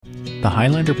The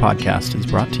Highlander podcast is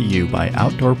brought to you by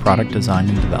Outdoor Product Design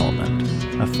and Development,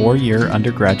 a 4-year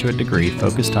undergraduate degree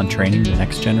focused on training the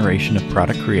next generation of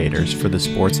product creators for the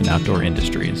sports and outdoor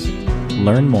industries.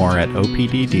 Learn more at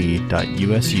opdd.usu.edu.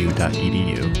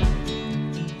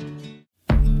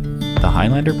 The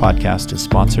Highlander podcast is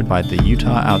sponsored by the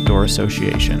Utah Outdoor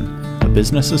Association, a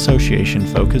business association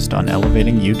focused on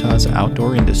elevating Utah's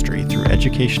outdoor industry through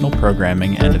educational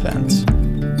programming and events.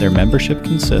 Their membership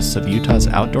consists of Utah's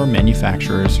outdoor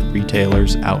manufacturers,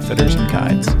 retailers, outfitters, and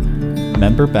guides.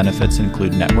 Member benefits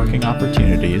include networking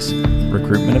opportunities,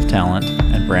 recruitment of talent,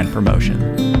 and brand promotion.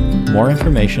 More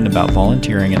information about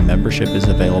volunteering and membership is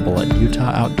available at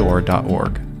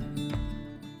utahoutdoor.org.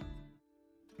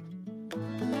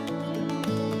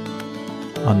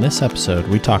 On this episode,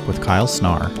 we talk with Kyle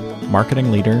Snar,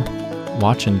 marketing leader,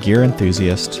 watch and gear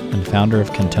enthusiast, and founder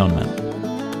of Cantonment.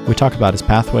 We talk about his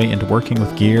pathway into working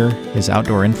with gear, his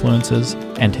outdoor influences,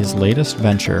 and his latest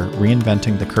venture,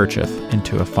 reinventing the kerchief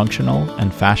into a functional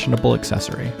and fashionable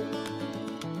accessory.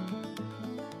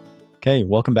 Okay,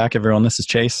 welcome back, everyone. This is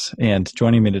Chase, and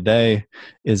joining me today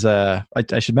is I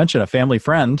should mention a family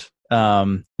friend.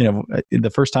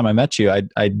 The first time I met you,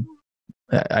 I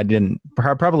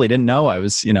probably didn't know I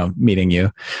was meeting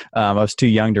you. I was too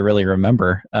young to really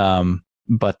remember.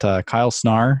 But Kyle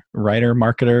Snar, writer,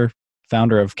 marketer,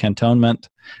 founder of Cantonment.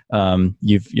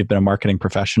 You've been a marketing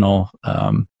professional,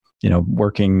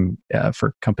 working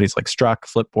for companies like Struck,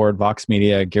 Flipboard, Vox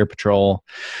Media, Gear Patrol,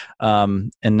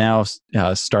 and now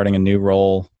starting a new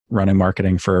role running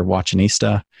marketing for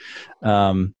Watchanista,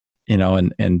 and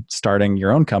starting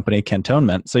your own company,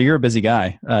 Cantonment. So you're a busy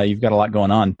guy. You've got a lot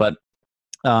going on. But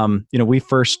we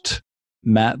first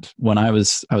met when I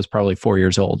was probably 4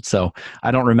 years old. So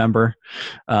I don't remember.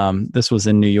 This was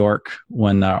in New York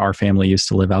when our family used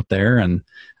to live out there. And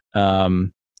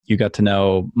you got to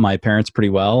know my parents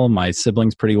pretty well, my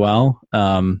siblings pretty well.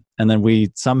 And then we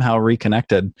somehow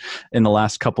reconnected in the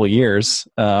last couple of years,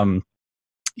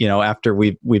 after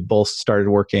we both started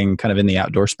working kind of in the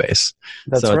outdoor space.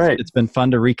 That's right. It's been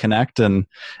fun to reconnect and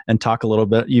talk a little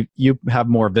bit. You have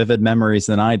more vivid memories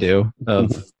than I do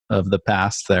of the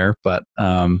past there, but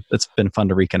it's been fun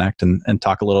to reconnect and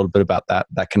talk a little bit about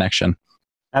that connection.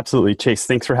 Absolutely. Chase,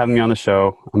 thanks for having me on the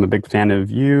show. I'm a big fan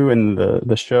of you and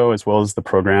the show as well as the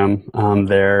program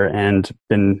there, and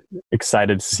been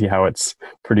excited to see how it's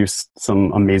produced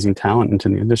some amazing talent into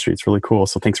the industry. It's really cool.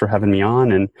 So thanks for having me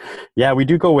on. And yeah, we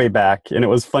do go way back. And it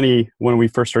was funny when we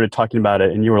first started talking about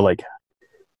it and you were like,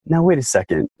 now wait a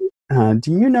second.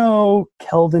 Do you know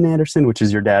Kelvin Anderson, which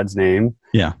is your dad's name?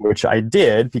 Yeah. Which I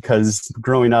did, because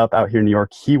growing up out here in New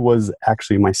York, he was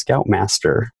actually my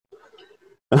scoutmaster,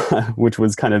 which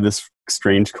was kind of this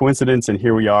strange coincidence. And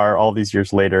here we are all these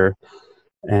years later.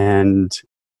 And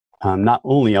not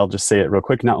only, I'll just say it real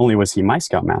quick, not only was he my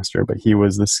scoutmaster, but he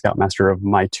was the scoutmaster of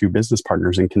my two business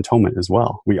partners in Cantonment as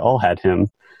well. We all had him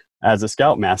as a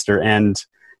scoutmaster. And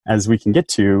as we can get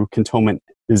to, Cantonment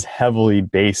is heavily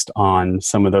based on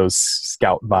some of those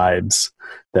scout vibes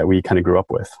that we kind of grew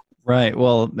up with. Right.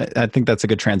 Well, I think that's a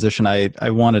good transition. I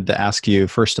wanted to ask you,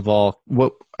 first of all,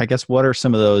 what are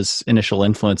some of those initial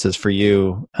influences for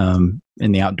you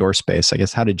in the outdoor space? I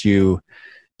guess, how did you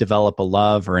develop a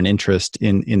love or an interest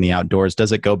in the outdoors?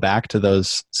 Does it go back to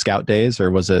those scout days,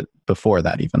 or was it before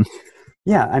that even?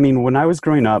 Yeah. I mean, when I was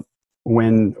growing up,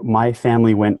 when my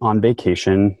family went on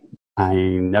vacation, I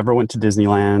never went to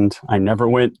Disneyland. I never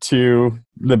went to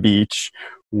the beach.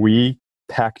 We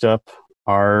packed up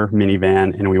our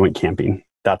minivan and we went camping.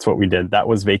 That's what we did. That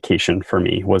was vacation for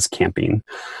me, was camping.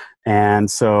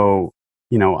 And so,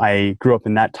 I grew up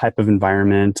in that type of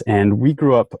environment, and we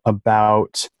grew up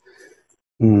about,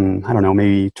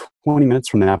 maybe 20 minutes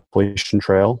from the Appalachian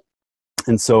Trail.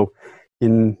 And so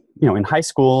in high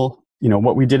school,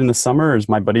 what we did in the summer is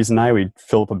my buddies and I, we'd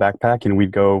fill up a backpack and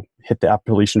we'd go hit the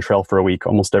Appalachian Trail for a week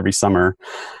almost every summer.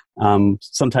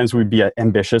 Sometimes we'd be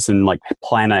ambitious and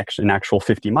plan an actual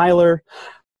 50-miler.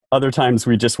 Other times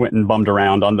we just went and bummed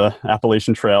around on the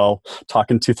Appalachian Trail,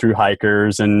 talking to through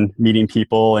hikers and meeting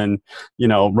people and,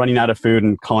 running out of food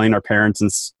and calling our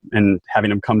parents and having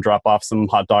them come drop off some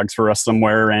hot dogs for us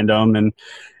somewhere random. And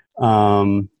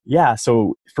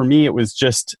so for me, it was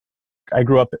just, I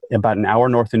grew up about an hour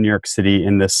north of New York City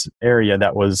in this area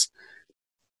that was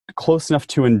close enough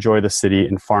to enjoy the city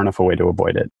and far enough away to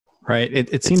avoid it. Right.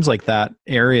 It seems like that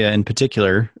area in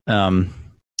particular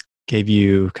gave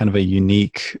you kind of a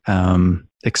unique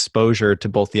exposure to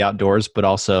both the outdoors, but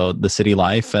also the city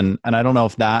life. And I don't know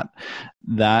if that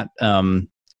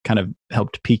kind of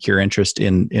helped pique your interest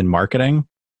in marketing,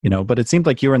 but it seemed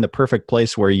like you were in the perfect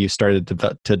place where you started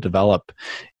to develop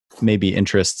maybe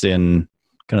interests in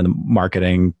kind of the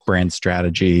marketing, brand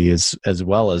strategy, as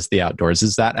well as the outdoors.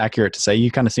 Is that accurate to say?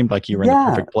 You kind of seemed like you were in the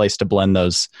perfect place to blend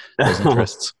those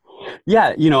interests.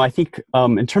 Yeah, I think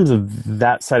in terms of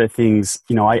that side of things,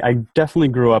 I definitely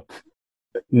grew up,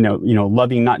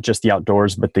 loving not just the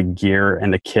outdoors, but the gear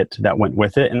and the kit that went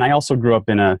with it. And I also grew up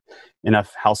in a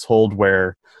household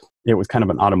where it was kind of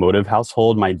an automotive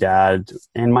household. My dad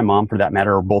and my mom, for that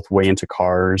matter, are both way into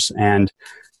cars, and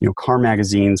car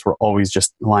magazines were always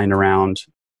just lying around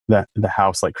the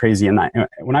house like crazy. And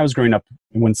when I was growing up,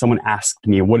 when someone asked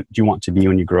me, "What do you want to be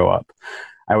when you grow up?"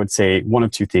 I would say one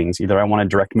of two things: either I want to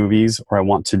direct movies, or I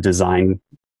want to design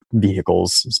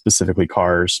vehicles, specifically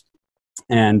cars.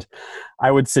 And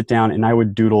I would sit down and I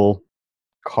would doodle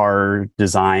car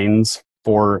designs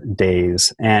for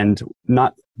days, and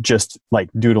not just like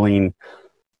doodling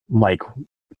like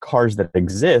cars that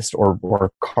exist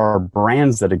or car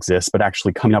brands that exist, but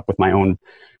actually coming up with my own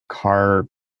car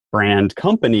brand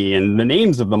company and the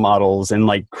names of the models, and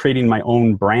like creating my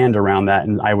own brand around that.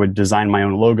 And I would design my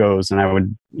own logos, and I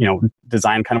would,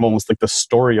 design kind of almost like the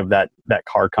story of that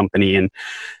car company. And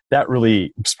that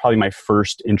really was probably my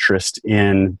first interest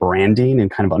in branding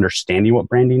and kind of understanding what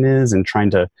branding is, and trying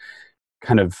to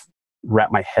kind of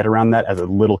wrap my head around that as a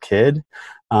little kid.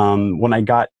 When I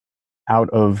got out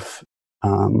of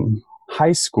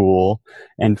high school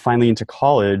and finally into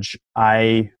college,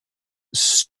 I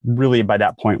really by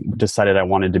that point decided I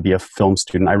wanted to be a film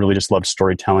student. I really just loved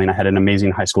storytelling. I had an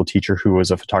amazing high school teacher who was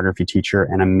a photography teacher,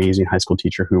 and an amazing high school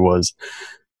teacher who was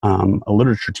a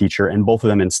literature teacher, and both of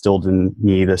them instilled in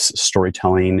me this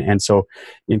storytelling. And so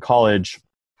in college,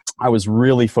 I was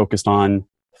really focused on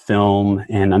film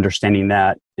and understanding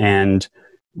that, and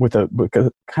with a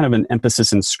kind of an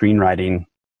emphasis in screenwriting.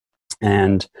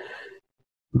 And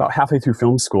about halfway through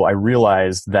film school, I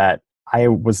realized that I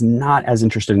was not as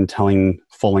interested in telling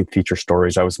full-length feature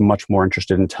stories. I was much more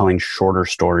interested in telling shorter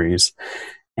stories.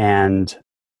 And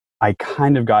I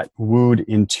kind of got wooed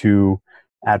into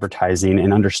advertising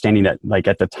and understanding that, like,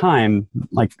 at the time,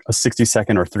 like a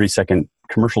 60-second or 30-second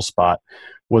commercial spot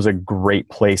was a great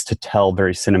place to tell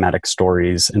very cinematic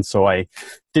stories. And so I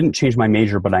didn't change my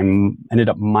major, but I ended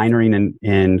up minoring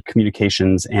in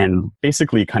communications, and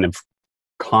basically kind of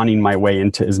conning my way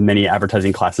into as many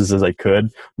advertising classes as I could.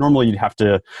 Normally you'd have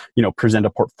to, present a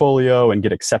portfolio and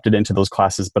get accepted into those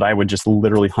classes, but I would just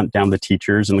literally hunt down the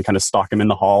teachers and kind of stalk them in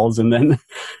the halls, and then,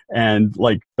 and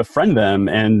like befriend them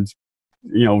and,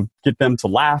 get them to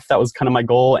laugh. That was kind of my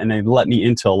goal. And they let me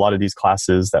into a lot of these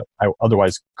classes that I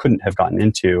otherwise couldn't have gotten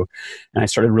into. And I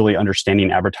started really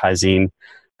understanding advertising.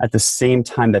 At the same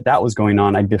time that was going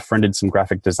on, I befriended some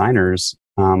graphic designers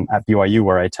at BYU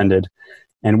where I attended.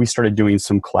 And we started doing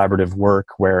some collaborative work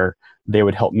where they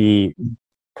would help me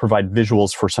provide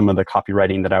visuals for some of the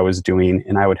copywriting that I was doing,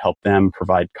 and I would help them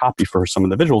provide copy for some of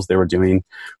the visuals they were doing,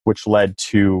 which led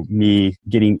to me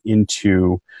getting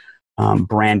into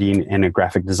branding in a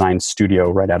graphic design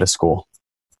studio right out of school.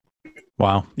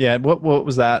 Wow. Yeah. What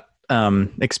was that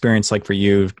experience like for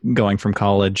you, going from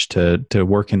college to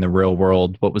work in the real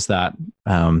world? What was that,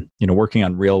 working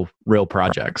on real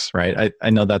projects, right? I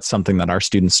know that's something that our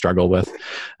students struggle with,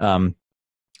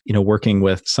 working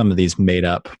with some of these made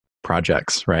up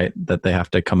projects, right, that they have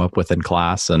to come up with in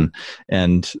class,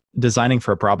 and designing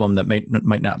for a problem that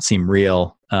might not seem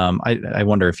real. I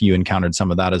wonder if you encountered some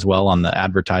of that as well on the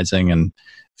advertising and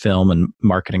film and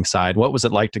marketing side. What was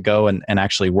it like to go and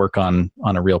actually work on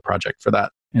a real project for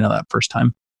that, that first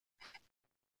time?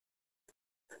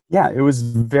 Yeah, it was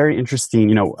very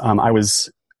interesting. I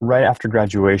was right after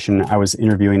graduation, I was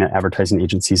interviewing at advertising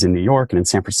agencies in New York and in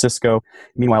San Francisco.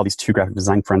 Meanwhile, these two graphic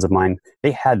design friends of mine,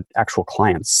 they had actual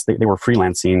clients. They were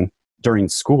freelancing during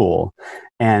school,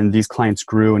 and these clients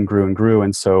grew and grew and grew.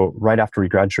 And so right after we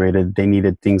graduated, they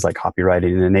needed things like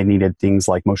copywriting, and they needed things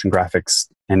like motion graphics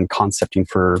and concepting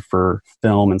for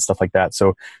film and stuff like that.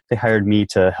 So they hired me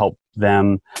to help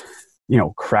them,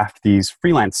 craft these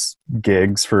freelance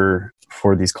gigs for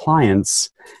these clients.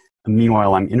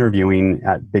 Meanwhile, I'm interviewing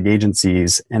at big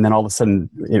agencies, and then all of a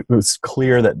sudden it was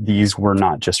clear that these were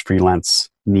not just freelance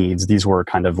needs. These were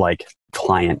kind of like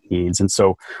client needs. And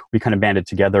so we kind of banded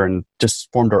together and just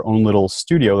formed our own little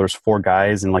studio. There's 4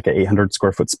 guys in like an 800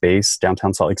 square foot space,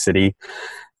 downtown Salt Lake City.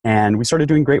 And we started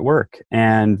doing great work.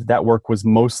 And that work was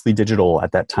mostly digital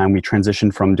at that time. We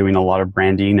transitioned from doing a lot of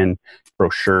branding and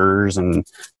brochures and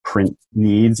print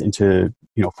needs into,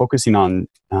 focusing on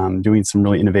doing some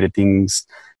really innovative things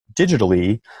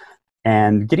digitally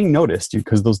and getting noticed,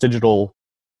 because those digital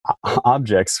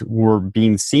objects were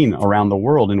being seen around the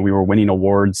world, and we were winning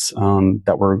awards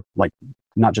that were like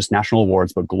not just national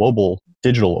awards, but global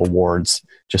digital awards.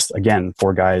 Just again,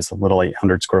 4 guys, a little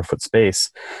 800 square foot space.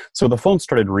 So the phone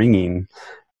started ringing,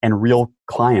 and real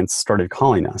clients started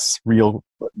calling us, real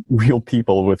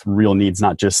people with real needs,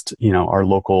 not just, our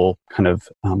local kind of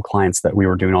clients that we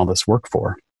were doing all this work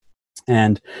for.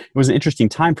 And it was an interesting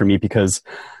time for me because,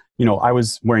 I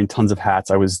was wearing tons of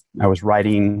hats. I was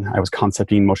writing, I was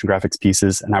concepting motion graphics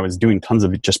pieces, and I was doing tons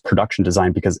of just production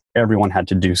design because everyone had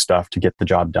to do stuff to get the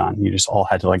job done. You just all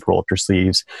had to roll up your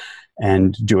sleeves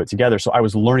and do it together. So I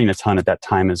was learning a ton at that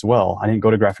time as well. I didn't go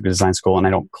to graphic design school, and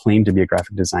I don't claim to be a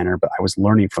graphic designer, but I was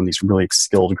learning from these really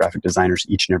skilled graphic designers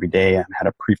each and every day, and how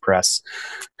to pre-press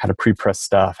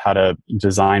stuff, how to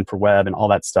design for web and all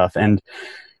that stuff. And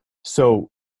so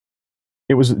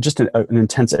it was just an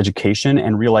intense education,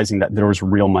 and realizing that there was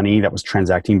real money that was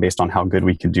transacting based on how good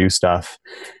we could do stuff.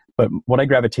 But what I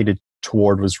gravitated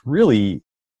toward was really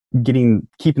keeping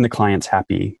the clients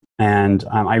happy. And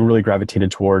I really gravitated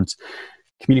towards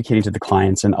communicating to the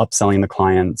clients and upselling the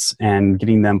clients and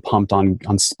getting them pumped on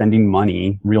spending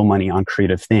money, real money, on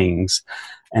creative things.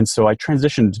 And so I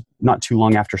transitioned not too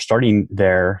long after starting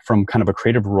there from kind of a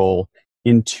creative role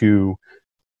into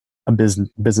a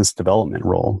business development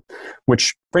role,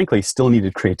 which frankly still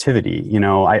needed creativity.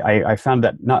 I found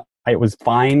that I was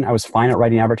fine. I was fine at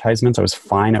writing advertisements. I was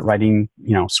fine at writing,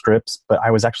 scripts, but I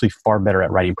was actually far better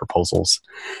at writing proposals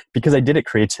because I did it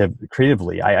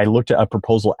creatively. I looked at a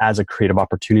proposal as a creative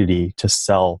opportunity to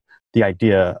sell the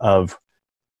idea of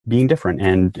being different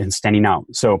and standing out.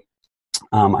 So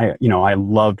I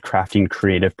loved crafting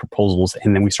creative proposals,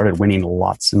 and then we started winning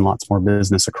lots and lots more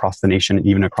business across the nation and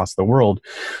even across the world,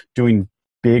 doing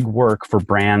big work for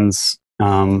brands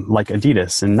like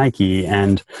Adidas and Nike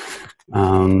and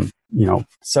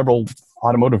several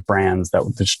automotive brands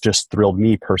that just thrilled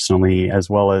me personally, as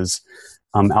well as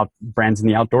brands in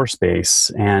the outdoor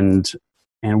space, and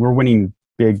we're winning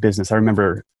big business. I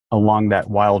remember along that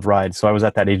wild ride. So I was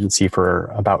at that agency for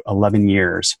about 11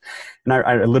 years. And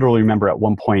I literally remember at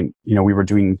one point, we were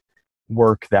doing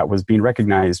work that was being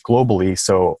recognized globally.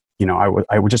 So,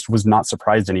 I just was not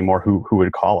surprised anymore who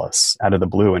would call us out of the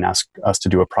blue and ask us to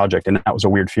do a project. And that was a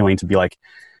weird feeling to be like,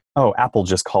 oh, Apple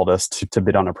just called us to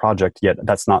bid on a project. Yet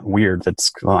that's not weird.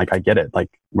 That's I get it.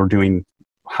 We're doing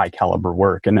high caliber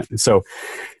work. And so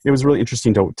it was really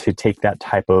interesting to take that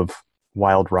type of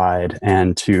wild ride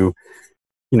and to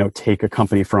take a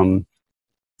company from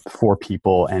 4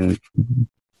 people, and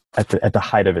at the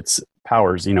height of its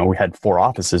powers, we had 4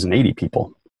 offices and 80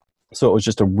 people. So it was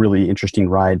just a really interesting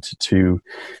ride to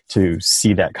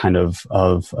see that kind of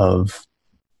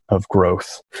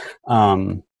growth.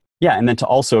 And then to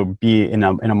also be in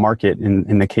a market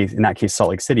in that case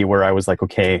Salt Lake City, where I was like,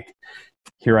 okay,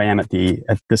 here I am at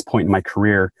this point in my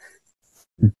career.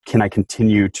 Can I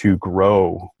continue to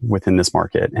grow within this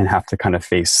market, and have to kind of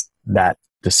face that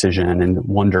decision and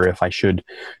wonder if I should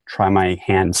try my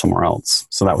hand somewhere else?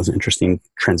 So that was an interesting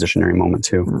transitionary moment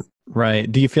too.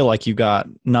 Right. Do you feel like you got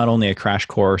not only a crash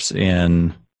course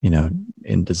in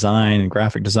design and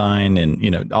graphic design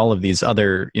and, all of these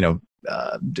other,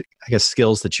 I guess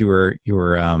skills that you were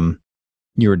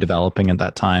developing at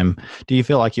that time? Do you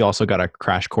feel like you also got a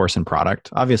crash course in product?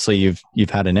 Obviously you've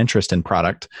had an interest in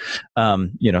product,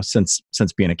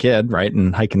 since being a kid, right?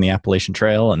 And hiking the Appalachian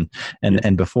Trail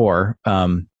and before,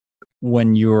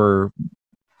 when you're,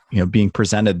 being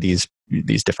presented these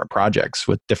different projects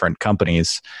with different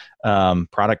companies,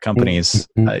 product companies,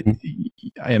 I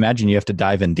imagine you have to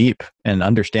dive in deep and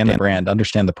understand the brand,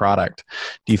 understand the product.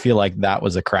 Do you feel like that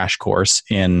was a crash course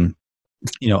in,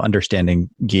 understanding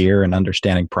gear and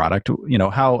understanding product?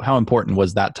 How important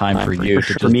was that time for you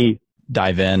to just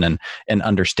dive in and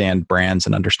understand brands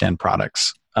and understand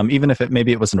products? Even if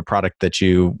maybe it wasn't a product that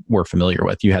you were familiar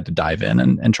with, you had to dive in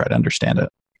and try to understand it.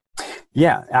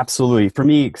 Yeah, absolutely. For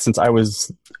me, since I was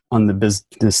on the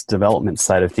business development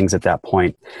side of things at that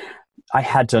point, I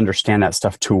had to understand that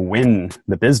stuff to win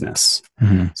the business.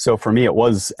 Mm-hmm. So for me, it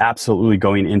was absolutely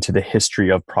going into the history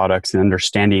of products and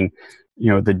understanding,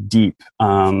 the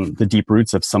deep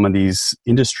roots of some of these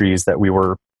industries that we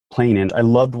were playing in. I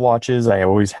loved watches. I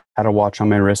always had a watch on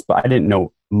my wrist, but I didn't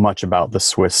know much about the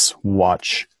Swiss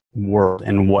watch world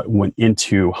and what went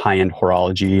into high-end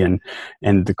horology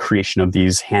and the creation of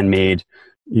these handmade,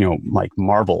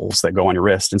 marvels that go on your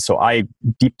wrist. And so I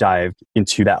deep dived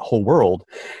into that whole world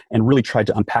and really tried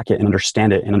to unpack it and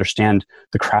understand it and understand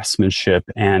the craftsmanship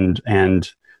and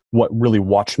what really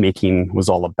watchmaking was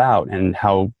all about, and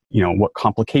how, what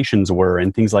complications were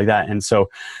and things like that. And so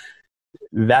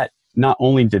that, not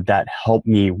only did that help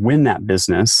me win that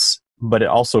business, but it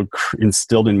also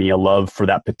instilled in me a love for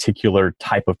that particular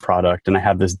type of product. And I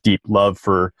have this deep love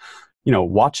for,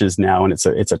 watches now, and it's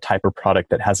a type of product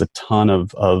that has a ton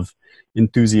of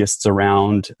enthusiasts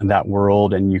around that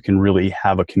world, and you can really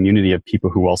have a community of people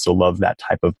who also love that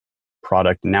type of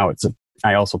product. And now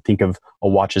I also think of a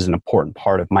watch as an important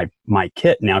part of my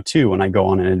kit now too. When I go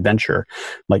on an adventure,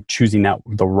 like choosing out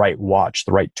the right watch,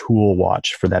 the right tool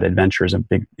watch for that adventure is a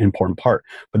big important part.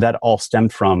 But that all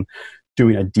stemmed from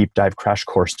doing a deep dive crash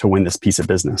course to win this piece of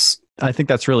business. I think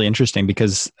that's really interesting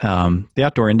because the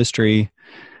outdoor industry,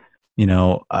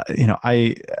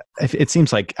 it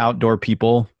seems like outdoor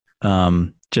people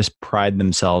just pride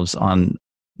themselves on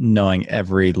knowing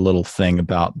every little thing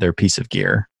about their piece of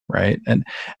gear, right? And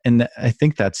I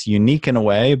think that's unique in a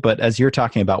way, but as you're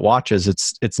talking about watches,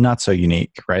 it's not so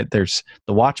unique, right? There's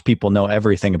the watch people know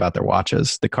everything about their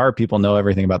watches. The car people know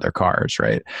everything about their cars,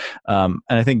 right? And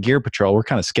I think Gear Patrol, we're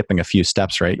kind of skipping a few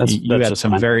steps, right? You had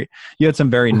some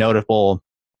very notable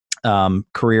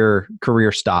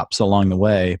career stops along the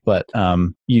way, but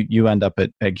you end up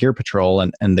at Gear Patrol,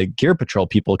 and the Gear Patrol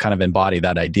people kind of embody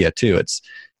that idea too. It's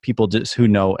people just who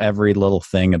know every little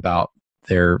thing about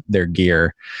their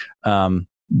gear.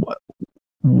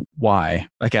 Why?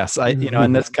 I guess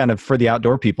and that's kind of for the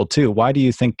outdoor people too. Why do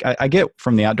you think? I get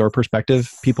from the outdoor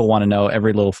perspective, people want to know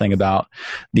every little thing about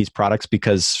these products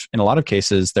because in a lot of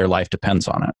cases their life depends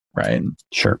on it, right?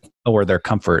 Sure. Or their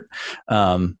comfort,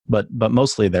 but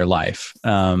mostly their life.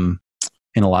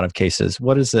 In a lot of cases,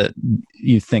 what is it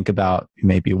you think about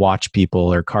maybe watch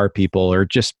people or car people or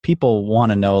just people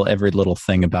want to know every little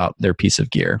thing about their piece of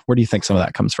gear? Where do you think some of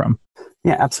that comes from?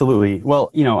 Yeah, absolutely.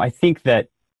 Well, I think that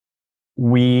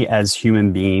we as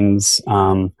human beings,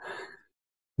 when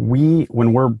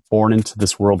we're born into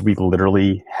this world, we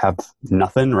literally have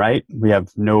nothing, right? We have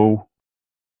nothing.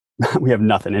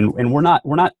 And we're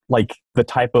not like the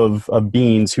type of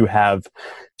beings who have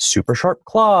super sharp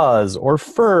claws or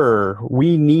fur.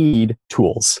 We need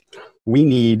tools. We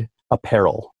need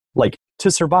apparel. Like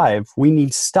to survive, we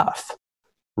need stuff,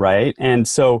 right? And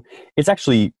so it's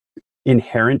actually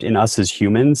inherent in us as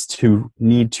humans to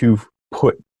need to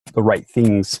put the right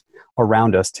things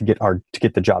around us to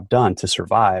get the job done, to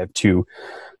survive, to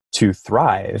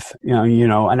thrive.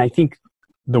 And I think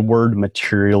the word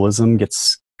materialism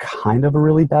gets kind of a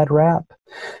really bad rap.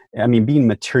 I mean, being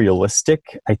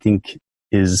materialistic, I think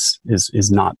is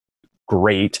not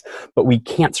great, but we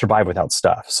can't survive without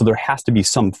stuff. So there has to be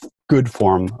some good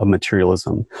form of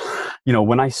materialism.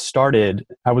 When I started,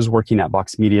 I was working at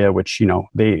Vox Media, which,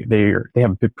 they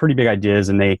have pretty big ideas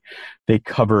and they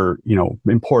cover,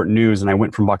 important news. And I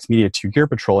went from Vox Media to Gear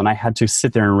Patrol, and I had to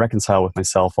sit there and reconcile with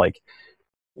myself, like,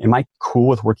 am I cool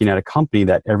with working at a company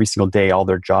that every single day all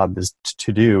their job is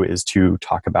to do is to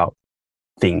talk about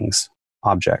things,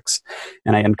 objects?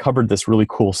 And I uncovered this really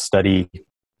cool study.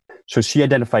 So she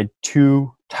identified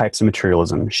two types of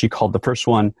materialism. She called the first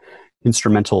one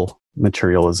instrumental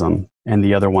materialism and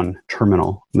the other one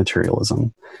terminal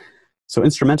materialism. So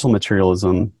instrumental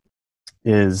materialism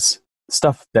is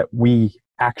stuff that we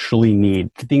actually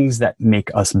need, things that make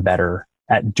us better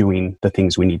at doing the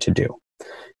things we need to do.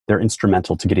 They're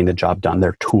instrumental to getting the job done.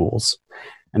 They're tools.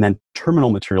 And then terminal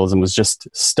materialism was just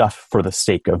stuff for the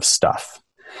sake of stuff.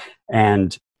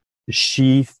 And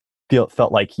she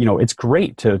felt like, it's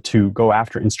great to go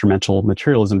after instrumental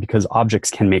materialism because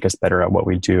objects can make us better at what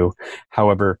we do.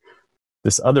 However,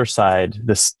 this other side,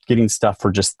 this getting stuff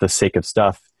for just the sake of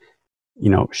stuff,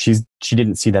 she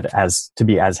didn't see that as to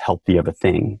be as healthy of a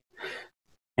thing.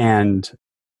 And,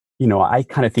 I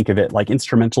kind of think of it like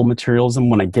instrumental materialism.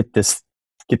 When I get this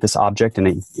object and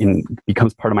it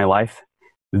becomes part of my life,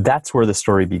 that's where the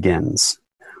story begins.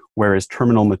 Whereas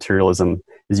terminal materialism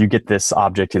is you get this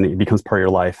object and it becomes part of your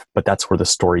life, but that's where the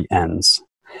story ends.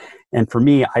 And for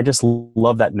me, I just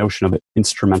love that notion of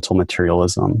instrumental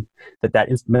materialism, that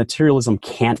materialism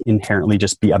can't inherently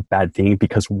just be a bad thing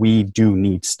because we do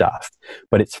need stuff,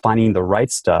 but it's finding the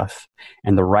right stuff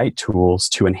and the right tools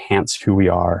to enhance who we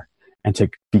are and to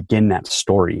begin that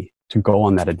story, to go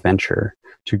on that adventure,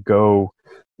 to go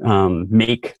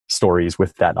make stories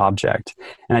with that object.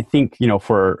 And I think,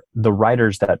 for the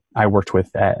writers that I worked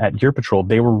with at Gear Patrol,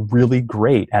 they were really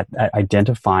great at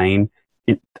identifying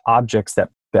objects that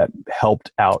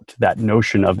helped out that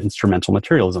notion of instrumental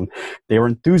materialism. They were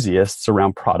enthusiasts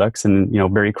around products and,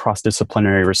 very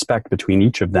cross-disciplinary respect between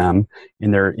each of them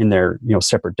in their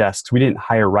separate desks. We didn't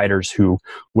hire writers who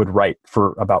would write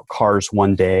about cars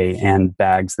one day and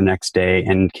bags the next day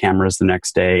and cameras the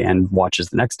next day and watches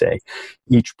the next day.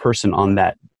 Each person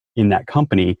in that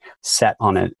company sat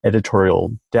on an editorial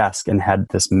desk and had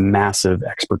this massive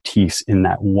expertise in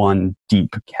that one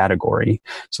deep category.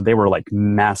 So they were like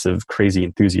massive, crazy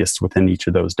enthusiasts within each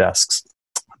of those desks.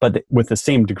 But with the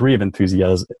same degree of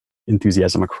enthusiasm,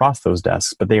 enthusiasm across those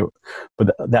desks, but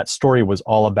that story was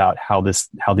all about how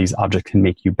these objects can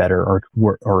make you better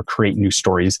or create new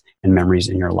stories and memories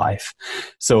in your life.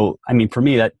 So, I mean, for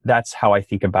me, that's how I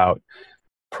think about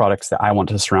products that I want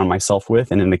to surround myself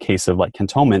with. And in the case of like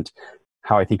Cantonment,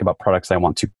 how I think about products I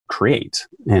want to create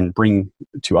and bring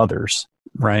to others.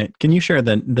 Right. Can you share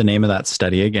the name of that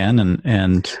study again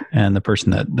and the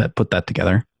person that put that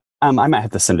together? I might have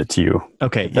to send it to you.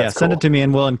 Okay. Yeah. Send it to me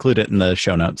and we'll include it in the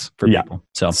show notes for people.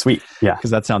 So sweet. Yeah.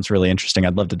 Because that sounds really interesting.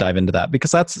 I'd love to dive into that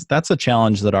because that's a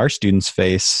challenge that our students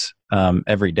face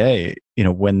every day,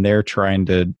 when they're trying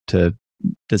to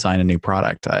design a new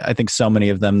product. I think so many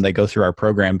of them, they go through our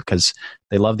program because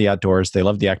they love the outdoors. They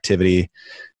love the activity,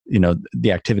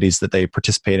 the activities that they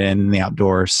participate in the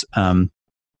outdoors.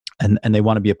 And they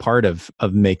want to be a part of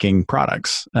making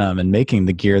products and making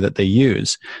the gear that they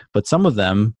use. But some of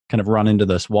them kind of run into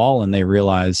this wall and they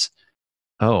realize,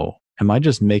 oh, am I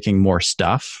just making more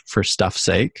stuff for stuff's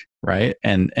sake? Right.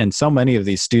 And so many of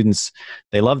these students,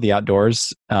 they love the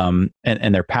outdoors and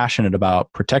they're passionate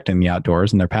about protecting the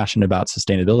outdoors and they're passionate about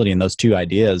sustainability. And those two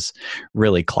ideas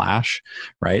really clash,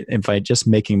 right? If I just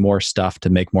making more stuff to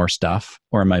make more stuff,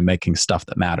 or am I making stuff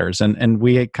that matters? And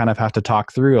we kind of have to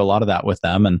talk through a lot of that with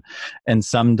them. And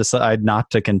some decide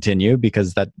not to continue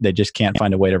because that they just can't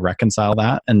find a way to reconcile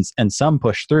that. And some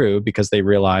push through because they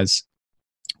realize,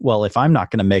 well, if I'm not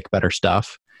going to make better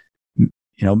stuff,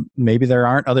 maybe there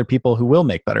aren't other people who will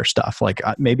make better stuff. Like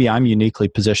maybe I'm uniquely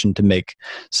positioned to make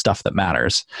stuff that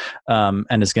matters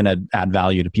and is going to add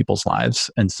value to people's lives.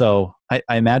 And so I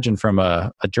imagine from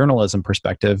a journalism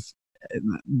perspective,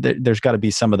 there's got to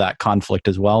be some of that conflict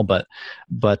as well. But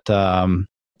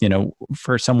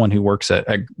for someone who works at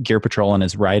Gear Patrol and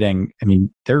is writing, I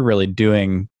mean, they're really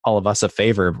doing all of us a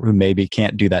favor who maybe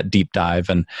can't do that deep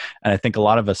dive. And I think a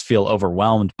lot of us feel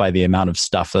overwhelmed by the amount of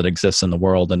stuff that exists in the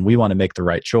world. And we want to make the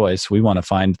right choice. We want to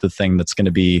find the thing that's going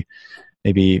to be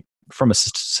maybe from a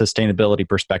sustainability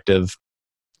perspective,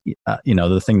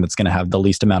 the thing that's going to have the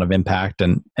least amount of impact.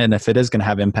 And if it is going to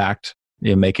have impact,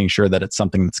 making sure that it's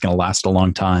something that's going to last a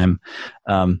long time.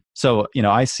 So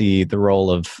I see the role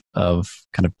of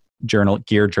kind of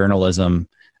gear journalism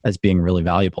as being really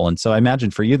valuable. And so I imagine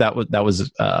for you that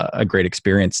was a great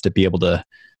experience to be able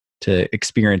to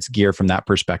experience gear from that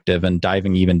perspective and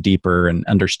diving even deeper and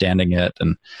understanding it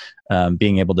and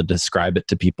being able to describe it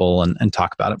to people and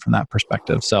talk about it from that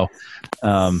perspective. So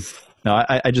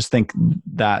I just think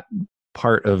that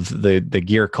part of the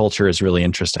gear culture is really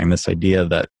interesting. This idea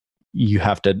that you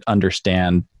have to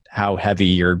understand how heavy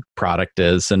your product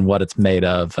is and what it's made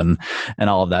of and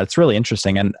all of that. It's really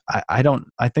interesting. And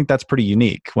I think that's pretty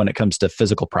unique when it comes to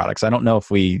physical products. I don't know if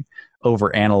we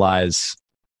overanalyze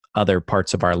other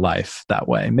parts of our life that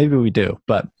way. Maybe we do,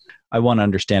 but I want to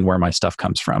understand where my stuff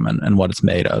comes from and what it's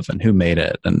made of and who made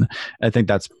it. And I think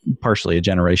that's partially a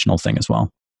generational thing as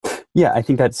well. Yeah, I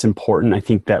think that's important. I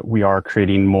think that we are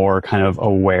creating more kind of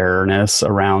awareness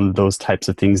around those types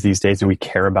of things these days, and we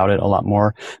care about it a lot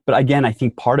more. But again, I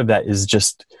think part of that is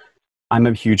just, I'm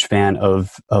a huge fan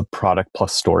of product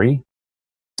plus story.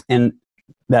 And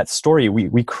that story,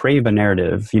 we crave a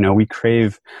narrative, we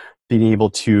crave being able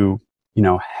to,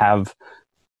 have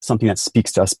something that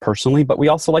speaks to us personally, but we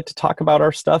also like to talk about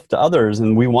our stuff to others,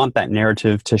 and we want that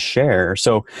narrative to share.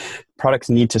 So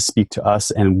products need to speak to us,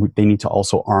 and they need to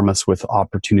also arm us with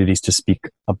opportunities to speak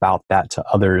about that to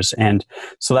others. And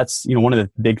so that's, one of the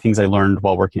big things I learned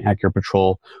while working at Gear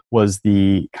Patrol was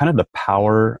the kind of the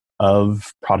power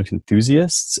of product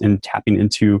enthusiasts and tapping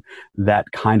into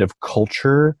that kind of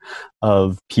culture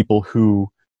of people who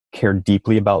care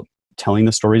deeply about telling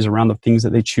the stories around the things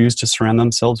that they choose to surround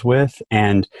themselves with,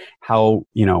 and how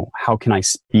can I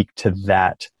speak to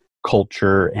that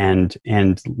culture and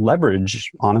leverage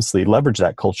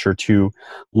that culture to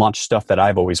launch stuff that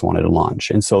I've always wanted to launch.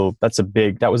 And so that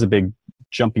was a big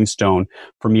jumping stone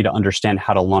for me to understand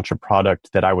how to launch a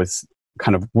product that I was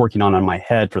kind of working on my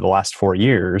head for the last 4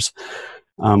 years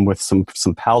with some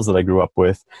pals that I grew up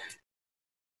with.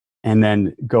 And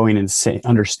then going and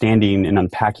understanding and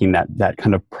unpacking that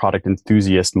kind of product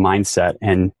enthusiast mindset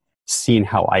and seeing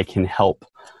how I can help,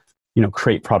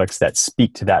 create products that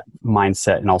speak to that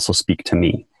mindset and also speak to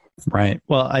me. Right.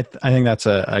 Well, I think that's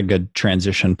a good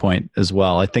transition point as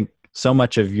well. I think so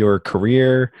much of your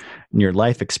career and your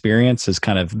life experience is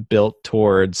kind of built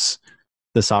towards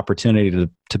this opportunity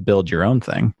to build your own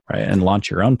thing, right, and launch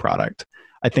your own product.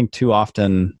 I think too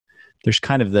often there's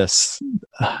kind of this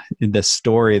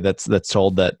story that's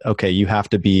told that, okay, you have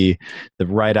to be the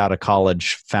right out of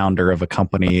college founder of a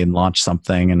company and launch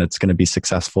something and it's going to be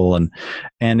successful. And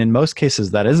in most cases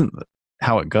that isn't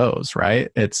how it goes, right?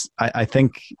 I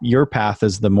think your path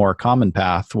is the more common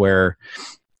path where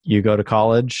you go to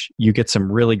college, you get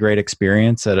some really great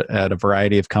experience at a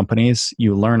variety of companies,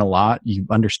 you learn a lot, you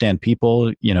understand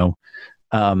people,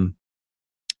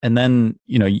 and then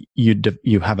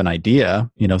you have an idea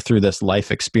through this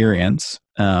life experience,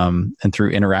 and through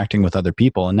interacting with other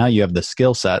people, and now you have the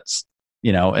skill sets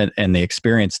and the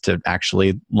experience to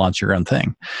actually launch your own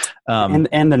thing, and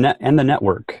the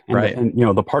network, right? And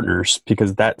the partners,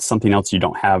 because that's something else you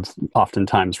don't have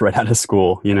oftentimes right out of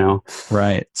school.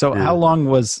 Right. So how long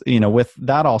was, with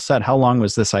that all said, how long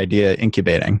was this idea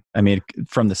incubating? I mean,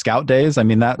 from the Scout days, I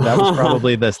mean, that was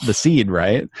probably the seed,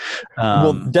 right?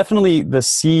 Well, definitely the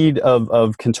seed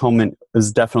of Cantonment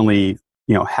is definitely,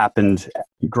 happened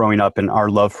growing up, and our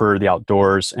love for the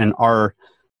outdoors and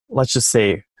let's just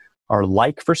say, our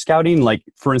like for scouting. Like,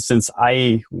 for instance,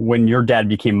 when your dad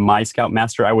became my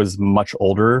scoutmaster, I was much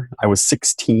older. I was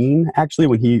 16 actually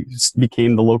when he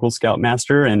became the local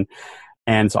scoutmaster,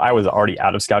 and so I was already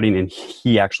out of scouting, and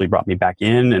he actually brought me back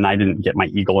in, and I didn't get my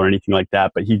eagle or anything like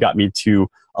that, but he got me to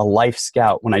a life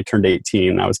scout when I turned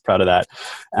 18. I was proud of that.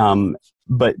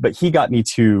 But he got me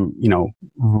to,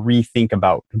 rethink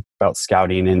about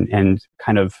scouting and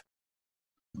kind of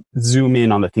zoom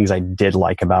in on the things I did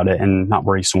like about it, and not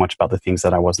worry so much about the things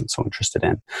that I wasn't so interested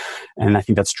in. And I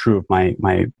think that's true of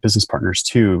my business partners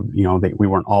too. We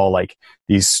weren't all like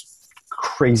these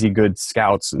crazy good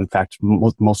scouts. In fact,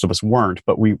 most of us weren't,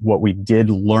 but what we did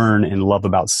learn and love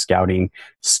about scouting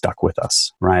stuck with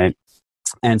us, right?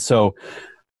 And so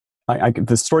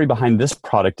the story behind this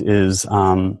product is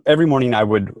every morning I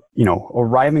would,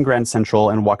 arrive in Grand Central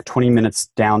and walk 20 minutes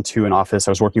down to an office.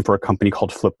 I was working for a company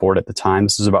called Flipboard at the time.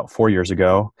 This was about 4 years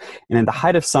ago. And in the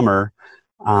height of summer,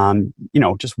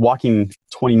 just walking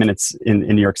 20 minutes in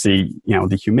New York City,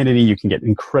 the humidity, you can get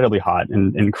incredibly hot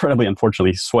and incredibly,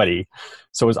 unfortunately, sweaty.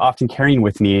 So I was often carrying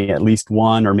with me at least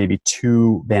one or maybe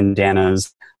two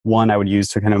bandanas. One I would use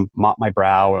to kind of mop my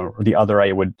brow, or the other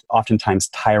I would oftentimes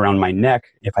tie around my neck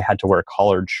if I had to wear a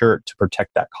collared shirt to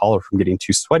protect that collar from getting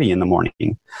too sweaty in the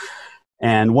morning.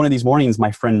 And one of these mornings,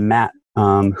 my friend Matt,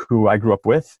 who I grew up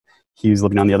with, he was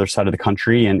living on the other side of the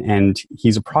country, and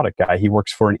he's a product guy. He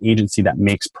works for an agency that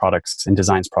makes products and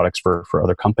designs products for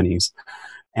other companies.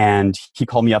 And he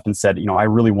called me up and said, I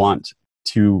really want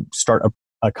to start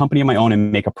a company of my own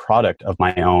and make a product of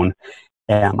my own.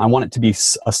 I want it to be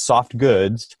a soft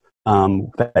goods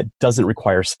that doesn't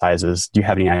require sizes. Do you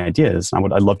have any ideas?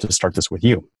 I'd love to start this with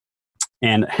you.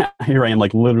 And here I am,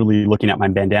 like literally looking at my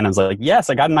bandana. I was like, yes,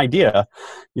 I got an idea.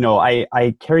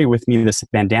 I carry with me this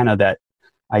bandana that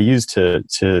I use to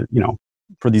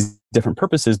for these different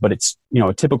purposes, but it's,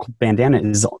 a typical bandana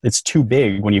it's too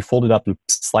big. When you fold it up and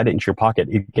slide it into your pocket,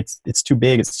 it's too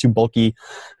big, it's too bulky,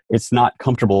 it's not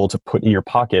comfortable to put in your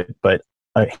pocket. But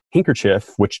a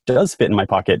handkerchief, which does fit in my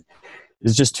pocket,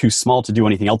 is just too small to do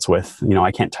anything else with. I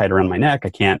can't tie it around my neck, I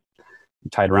can't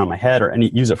tie it around my head, or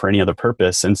use it for any other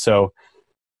purpose. And so,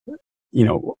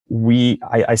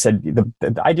 I said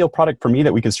the ideal product for me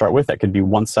that we could start with that could be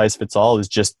one size fits all is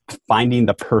just finding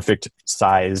the perfect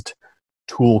sized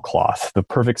tool cloth, the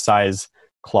perfect size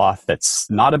cloth that's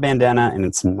not a bandana and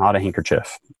it's not a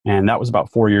handkerchief. And that was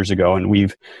about 4 years ago. And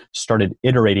we've started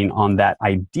iterating on that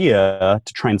idea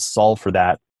to try and solve for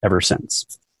that ever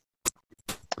since.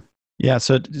 Yeah.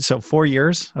 So 4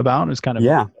 years about is kind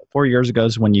of, 4 years ago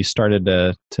is when you started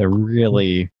to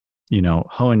really,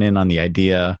 hone in on the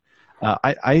idea.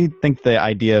 I think the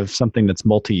idea of something that's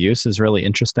multi-use is really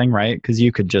interesting, right? Because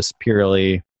you could just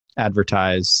purely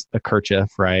advertise a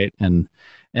kerchief, right? And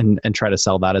try to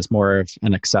sell that as more of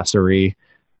an accessory.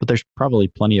 But there's probably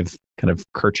plenty of kind of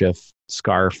kerchief,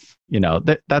 scarf,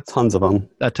 that's tons of them.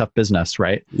 A tough business,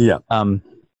 right? Yeah. And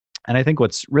I think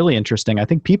what's really interesting, I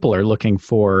think people are looking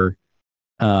for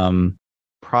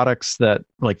products that,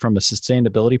 like, from a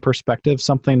sustainability perspective,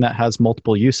 something that has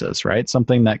multiple uses, right?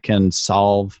 Something that can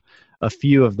solve a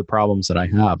few of the problems that I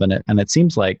have. And it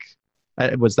seems like,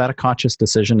 was that a conscious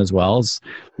decision as well?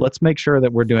 Let's make sure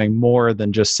that we're doing more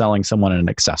than just selling someone an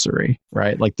accessory,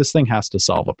 right? Like, this thing has to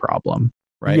solve a problem,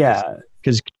 right? Yeah.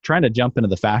 Because trying to jump into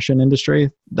the fashion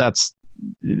industry, that's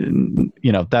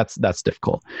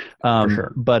difficult. For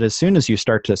sure. But as soon as you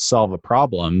start to solve a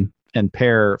problem and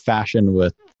pair fashion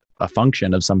with a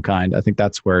function of some kind, I think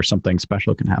that's where something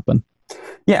special can happen.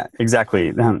 Yeah,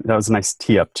 exactly. That was a nice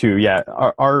tee up too. Yeah.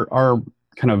 Our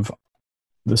kind of,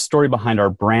 the story behind our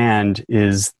brand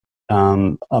is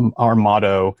our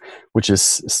motto, which is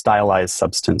stylized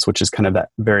substance, which is kind of that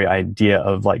very idea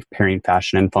of like pairing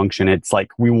fashion and function. It's like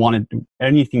we wanted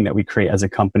anything that we create as a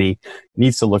company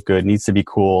needs to look good, needs to be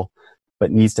cool,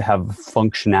 but needs to have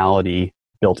functionality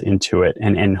built into it,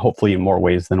 and hopefully in more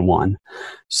ways than one.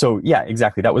 So yeah,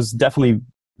 exactly. That was definitely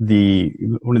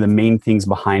one of the main things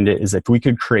behind it, is if we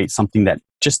could create something that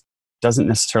just doesn't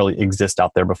necessarily exist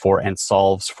out there before and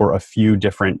solves for a few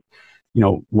different,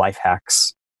 life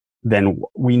hacks, then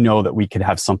we know that we could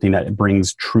have something that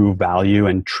brings true value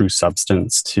and true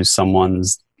substance to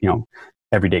someone's,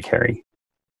 everyday carry.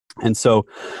 And so,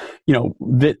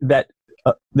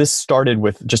 this started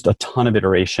with just a ton of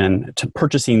iteration to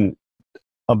purchasing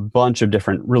a bunch of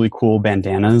different really cool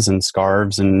bandanas and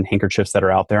scarves and handkerchiefs that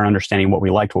are out there, understanding what we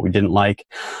liked, what we didn't like.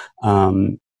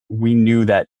 We knew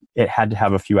that it had to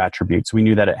have a few attributes. We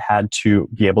knew that it had to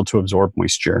be able to absorb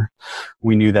moisture.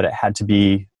 We knew that it had to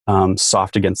be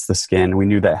soft against the skin. We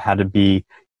knew that it had to be,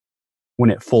 when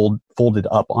it folded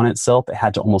up on itself, it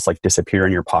had to almost like disappear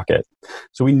in your pocket.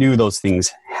 So we knew those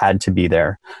things had to be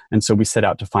there. And so we set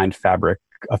out to find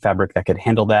a fabric that could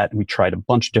handle that. And we tried a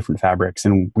bunch of different fabrics,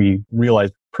 and we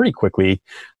realized pretty quickly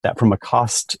that from a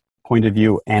cost point of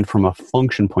view and from a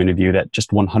function point of view, that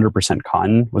just 100%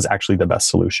 cotton was actually the best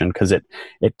solution, because it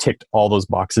ticked all those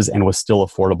boxes and was still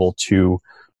affordable to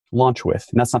launch with.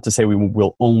 And that's not to say we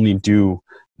will only do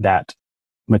that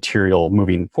material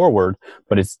moving forward,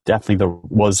 but it's definitely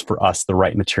was for us the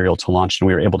right material to launch. And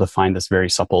we were able to find this very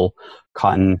supple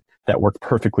cotton that worked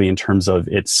perfectly in terms of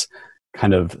its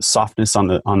kind of softness on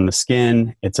the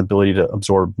skin, its ability to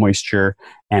absorb moisture,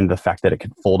 and the fact that it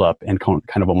could fold up and kind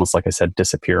of almost, like I said,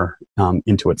 disappear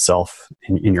into itself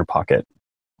in your pocket.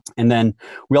 And then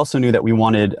we also knew that we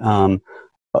wanted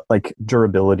like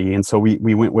durability. And so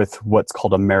we went with what's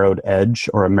called a marrowed edge,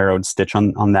 or a marrowed stitch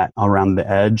on that around the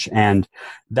edge. And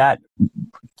that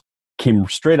came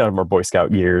straight out of our Boy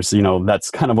Scout years.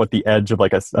 That's kind of what the edge of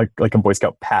like a Boy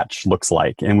Scout patch looks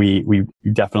like. And we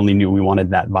definitely knew we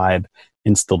wanted that vibe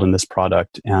instilled in this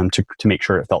product to make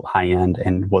sure it felt high end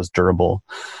and was durable.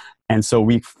 And so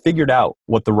we figured out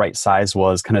what the right size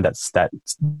was, kind of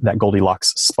that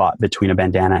Goldilocks spot between a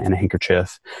bandana and a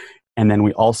handkerchief. And then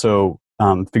we also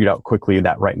figured out quickly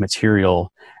that right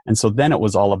material. And so then it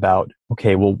was all about,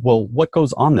 okay, well, what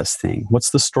goes on this thing? What's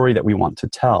the story that we want to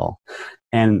tell?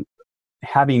 And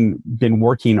having been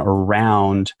working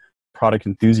around product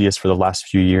enthusiasts for the last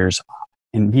few years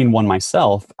and being one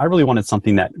myself, I really wanted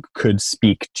something that could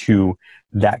speak to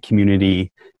that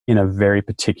community in a very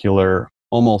particular,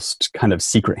 almost kind of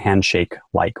secret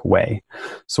handshake-like way.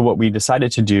 So what we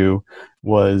decided to do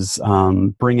was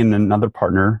bring in another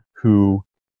partner who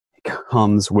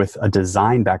comes with a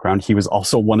design background. He was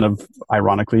also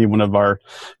ironically, one of our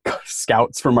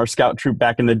scouts from our scout troop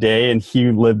back in the day, and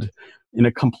he lived in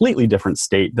a completely different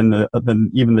state than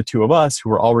even the two of us, who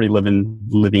were already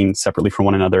living separately from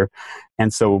one another.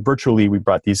 And so virtually, we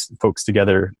brought this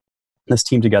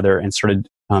team together, and started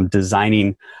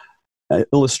designing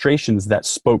illustrations that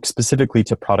spoke specifically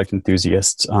to product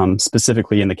enthusiasts,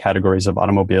 specifically in the categories of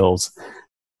automobiles,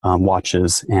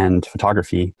 watches, and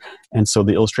photography. And so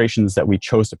the illustrations that we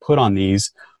chose to put on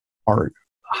these are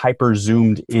hyper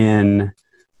zoomed in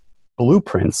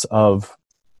blueprints of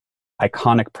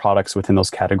iconic products within those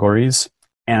categories.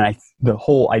 And the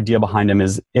whole idea behind them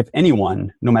is, if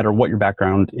anyone, no matter what your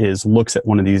background is, looks at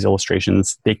one of these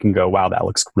illustrations, they can go, wow, that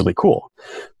looks really cool.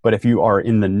 But if you are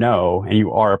in the know and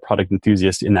you are a product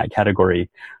enthusiast in that category,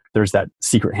 there's that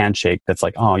secret handshake that's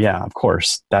like, oh yeah, of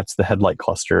course, that's the headlight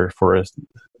cluster for a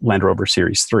Land Rover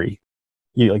Series 3.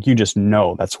 You just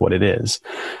know that's what it is.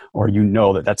 Or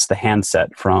that's the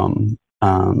handset from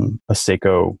a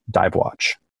Seiko dive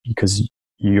watch, because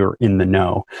you're in the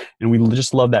know. And we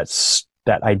just love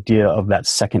that idea of that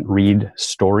second read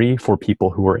story for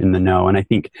people who are in the know. And I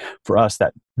think for us,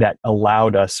 that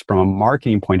allowed us, from a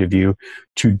marketing point of view,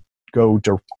 to go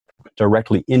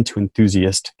directly into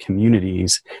enthusiast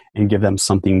communities and give them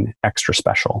something extra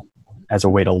special as a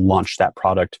way to launch that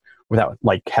product without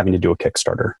like having to do a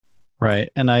Kickstarter. Right.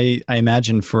 And I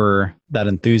imagine for that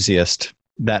enthusiast,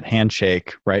 that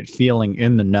handshake, right? Feeling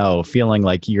in the know, feeling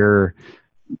like you're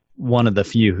one of the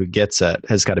few who gets it,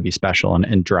 has got to be special,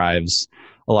 and drives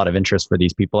a lot of interest for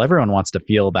these people. Everyone wants to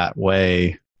feel that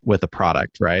way with a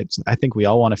product, right? I think we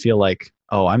all want to feel like,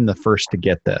 oh, I'm the first to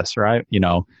get this, right?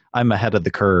 I'm ahead of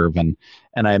the curve. And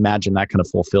I imagine that kind of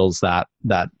fulfills that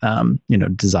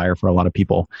desire for a lot of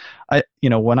people.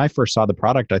 When I first saw the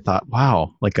product, I thought,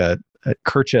 wow, like a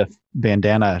kerchief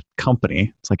bandana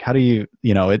company. It's like, how do you,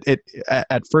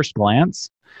 at first glance,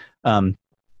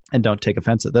 and don't take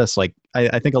offense at this, like,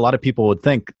 I think a lot of people would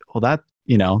think, well,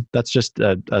 that's just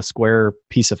a square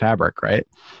piece of fabric, right?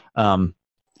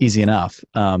 Easy enough.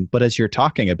 But as you're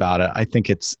talking about it, I think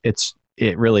it's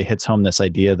it really hits home this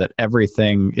idea that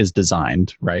everything is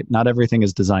designed, right? Not everything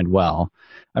is designed well.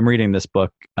 I'm reading this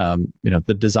book,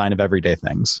 The Design of Everyday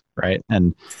Things, right?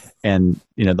 And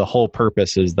the whole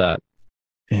purpose is that,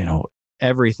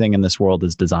 everything in this world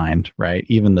is designed, right?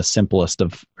 Even the simplest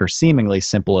of, or seemingly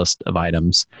simplest of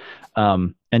items.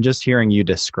 And just hearing you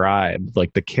describe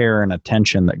like the care and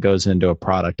attention that goes into a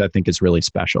product, I think is really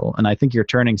special. And I think you're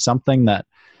turning something that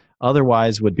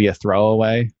otherwise would be a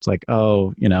throwaway. It's like,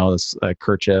 this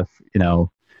kerchief,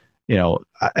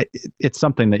 it's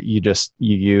something that you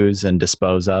use and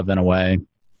dispose of in a way.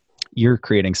 You're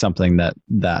creating something that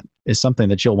is something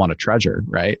that you'll want to treasure,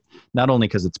 right? Not only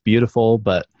because it's beautiful,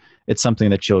 but it's something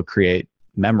that you'll create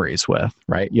memories with,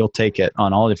 right? You'll take it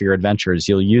on all of your adventures.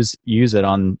 You'll use it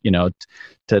on,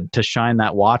 to shine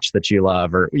that watch that you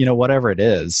love, or, whatever it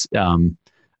is.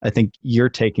 I think you're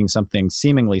taking something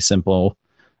seemingly simple,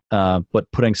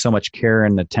 but putting so much care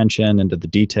and attention into the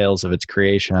details of its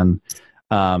creation,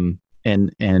 and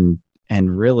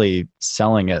really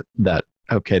selling it that,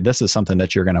 okay, this is something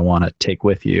that you're going to want to take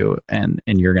with you and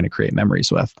you're going to create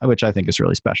memories with, which I think is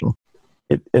really special.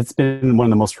 It's been one of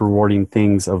the most rewarding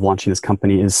things of launching this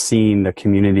company is seeing the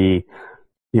community,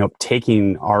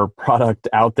 taking our product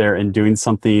out there and doing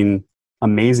something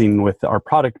amazing with our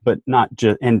product, but not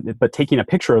just, but taking a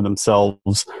picture of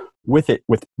themselves with it,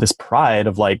 with this pride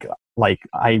of like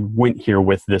I went here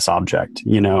with this object.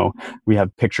 We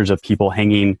have pictures of people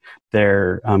hanging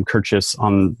their kerchiefs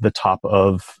on the top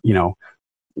of,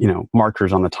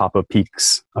 markers on the top of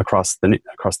peaks across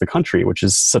the country, which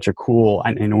is such a cool,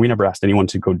 and we never asked anyone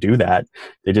to go do that.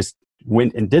 They just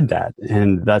went and did that.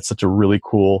 And that's such a really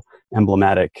cool,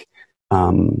 emblematic,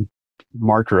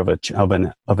 marker of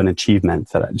an achievement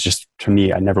that just, to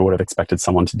me, I never would have expected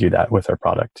someone to do that with their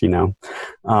product,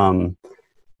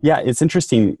 Yeah, it's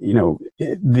interesting,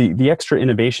 the extra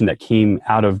innovation that came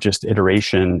out of just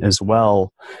iteration as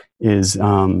well is,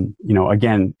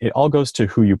 again, it all goes to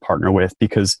who you partner with,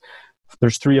 because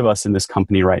there's 3 of us in this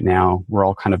company right now. We're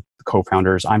all kind of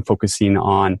co-founders. I'm focusing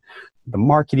on the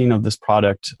marketing of this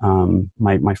product.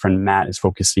 My friend Matt is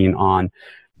focusing on,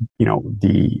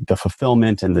 the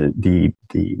fulfillment and the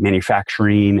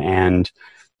manufacturing, and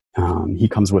he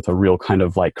comes with a real kind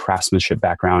of like craftsmanship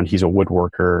background. He's a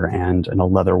woodworker and a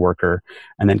leather worker.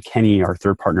 And then Kenny, our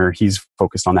third partner, he's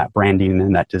focused on that branding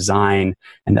and that design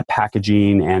and that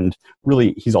packaging. And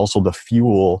really, he's also the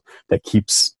fuel that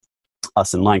keeps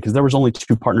us in line, because there was only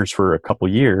 2 partners for a couple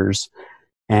years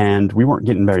and we weren't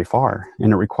getting very far.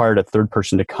 And it required a third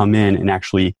person to come in and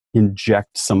actually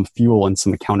inject some fuel and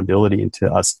some accountability into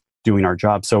us doing our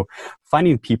job. So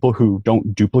finding people who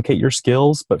don't duplicate your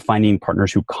skills, but finding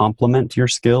partners who complement your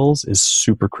skills is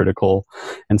super critical,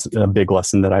 and a big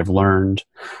lesson that I've learned.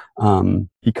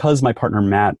 Because my partner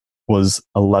Matt was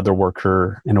a leather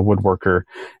worker and a woodworker,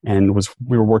 and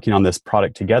we were working on this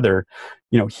product together,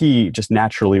 he just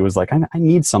naturally was like, I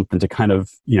need something to kind of,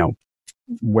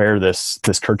 wear this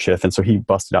kerchief. And so he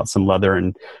busted out some leather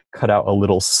and cut out a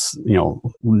little,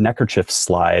 neckerchief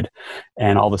slide.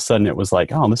 And all of a sudden it was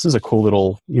like, oh, this is a cool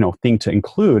little, thing to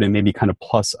include and maybe kind of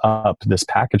plus up this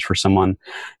package for someone.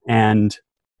 And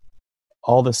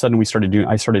all of a sudden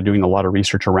I started doing a lot of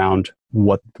research around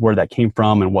where that came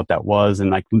from and what that was.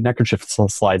 And like neckerchief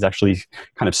slides actually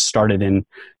kind of started in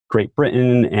Great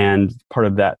Britain, and part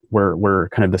of that where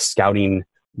kind of the scouting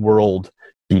world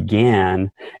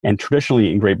began. And traditionally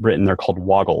in Great Britain, they're called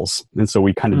woggles. And so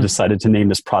we kind of decided to name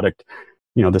this product,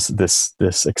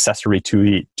 this accessory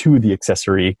to the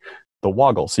accessory, the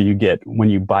woggle. So you get, when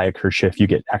you buy a kerchief, you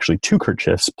get actually 2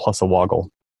 kerchiefs plus a woggle.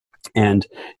 And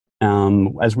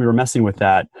as we were messing with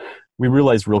that, we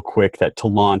realized real quick that to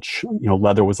launch,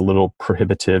 leather was a little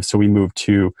prohibitive. So we moved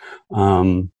to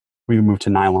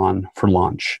nylon for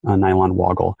launch, a nylon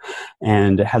woggle,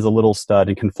 and it has a little stud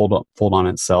and can fold on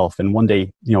itself. And one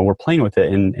day, we're playing with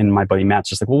it, and my buddy Matt's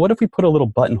just like, well, what if we put a little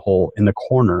buttonhole in the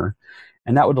corner,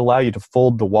 and that would allow you to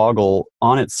fold the woggle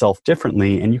on itself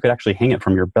differently, and you could actually hang it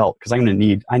from your belt, because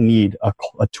I need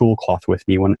a tool cloth with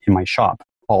me when in my shop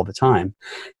all the time.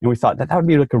 And we thought that would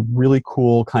be like a really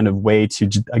cool kind of way to,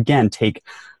 again, take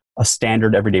a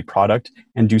standard everyday product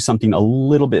and do something a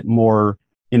little bit more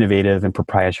innovative and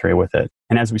proprietary with it.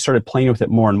 And as we started playing with it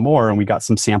more and more, and we got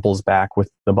some samples back with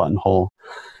the buttonhole,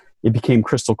 it became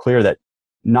crystal clear that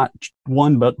not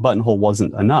one buttonhole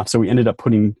wasn't enough. So we ended up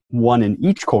putting 1 in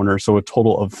each corner, so a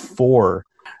total of 4.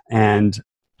 And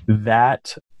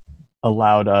that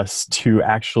allowed us to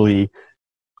actually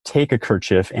take a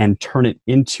kerchief and turn it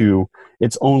into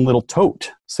its own little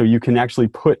tote. So you can actually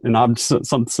put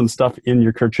some stuff in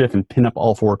your kerchief and pin up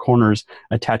all 4 corners,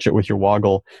 attach it with your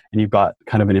woggle, and you've got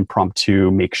kind of an impromptu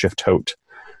makeshift tote.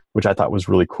 which I thought was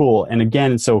really cool. And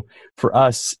again, so for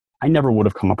us, I never would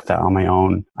have come up with that on my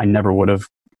own. I never would have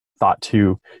thought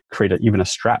to create even a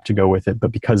strap to go with it.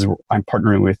 But because I'm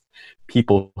partnering with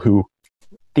people who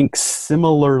think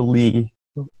similarly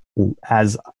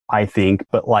as I think,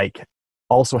 but like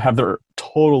also have their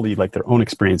totally like their own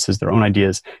experiences, their own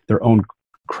ideas, their own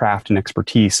craft and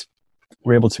expertise,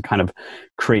 we're able to kind of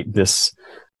create this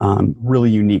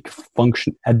really unique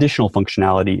additional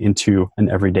functionality into an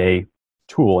everyday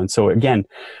tool. And so again,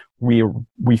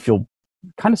 we feel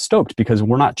kind of stoked because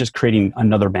we're not just creating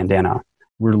another bandana.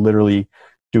 We're literally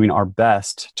doing our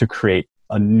best to create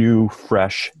a new,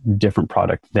 fresh, different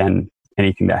product than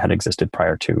anything that had existed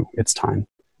prior to its time.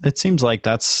 It seems like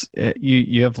that's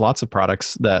you have lots of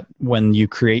products that when you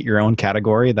create your own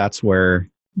category, that's where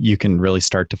you can really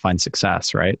start to find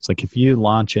success, right? It's like if you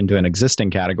launch into an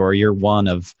existing category, you're one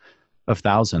of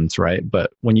thousands, right?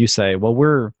 But when you say, well,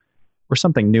 we're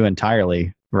something new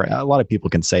entirely, right? A lot of people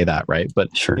can say that, right?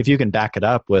 But sure, if you can back it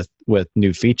up with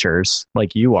new features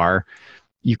like you are,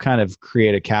 you kind of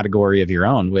create a category of your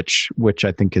own, which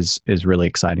I think is really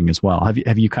exciting as well.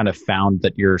 Have you kind of found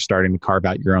that you're starting to carve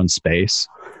out your own space?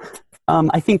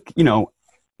 I think,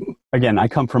 again, I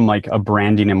come from like a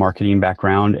branding and marketing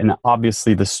background, and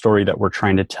obviously the story that we're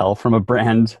trying to tell from a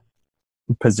brand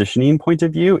positioning point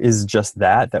of view is just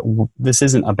that this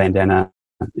isn't a bandana,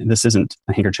 this isn't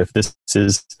a handkerchief, this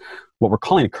is what we're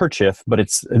calling a kerchief, but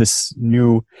it's this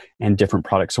new and different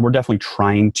product. So we're definitely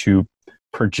trying to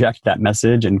project that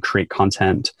message and create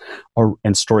content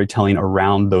and storytelling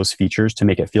around those features to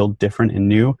make it feel different and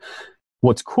new.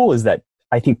 What's cool is that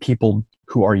I think people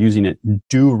who are using it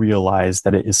do realize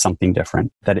that it is something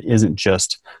different, that it isn't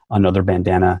just another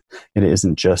bandana, it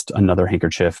isn't just another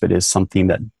handkerchief, it is something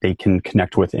that they can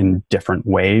connect with in different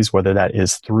ways, whether that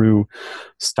is through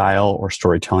style or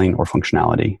storytelling or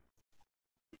functionality.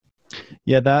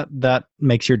 Yeah, that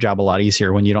makes your job a lot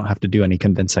easier when you don't have to do any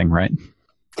convincing, right?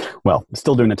 Well,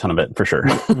 still doing a ton of it for sure.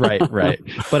 Right.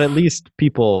 But at least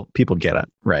people get it,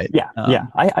 right? Yeah.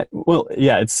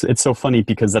 It's so funny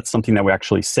because that's something that we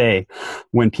actually say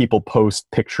when people post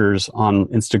pictures on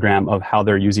Instagram of how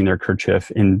they're using their kerchief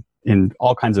in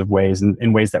all kinds of ways, and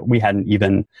in ways that we hadn't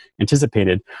even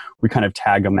anticipated. We kind of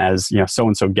tag them as, so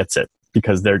and so gets it,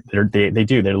 because they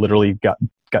literally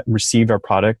received our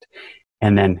product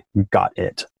and then got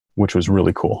it, which was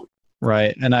really cool.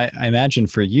 Right. And I imagine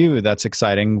for you, that's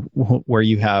exciting, where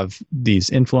you have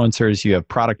these influencers, you have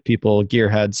product people,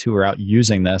 gearheads who are out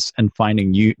using this and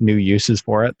finding new uses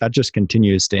for it. That just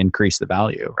continues to increase the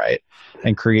value, right?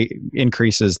 And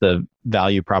increases the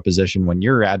value proposition when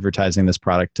you're advertising this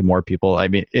product to more people. I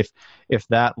mean, if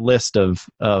that list of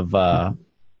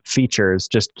features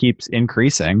just keeps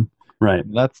increasing, right,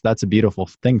 that's a beautiful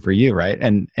thing for you, right?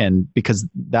 And because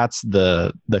that's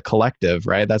the collective,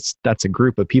 right? That's a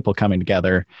group of people coming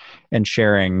together and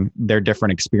sharing their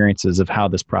different experiences of how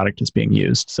this product is being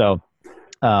used. So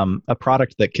a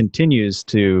product that continues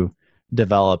to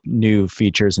develop new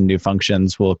features and new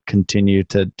functions will continue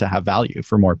to have value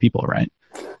for more people, right?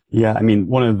 Yeah, I mean,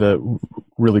 one of the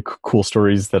really cool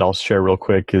stories that I'll share real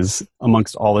quick is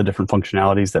amongst all the different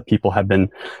functionalities that people have been,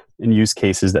 in use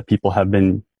cases that people have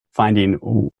been finding,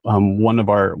 one of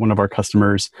our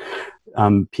customers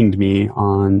pinged me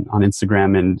on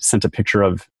Instagram and sent a picture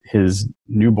of his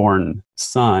newborn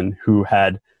son who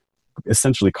had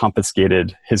essentially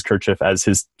confiscated his kerchief as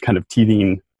his kind of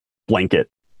teething blanket.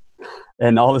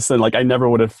 And all of a sudden, like, I never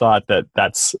would have thought that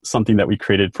that's something that we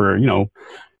created for,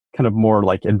 kind of more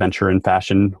like adventure and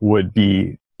fashion would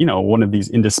be, one of these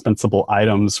indispensable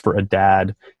items for a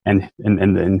dad and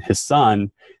his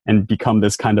son, and become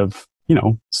this kind of,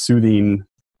 soothing,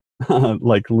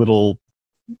 like little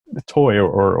toy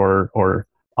or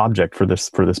object for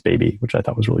this baby, which I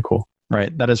thought was really cool.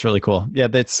 Right. That is really cool. Yeah.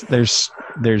 There's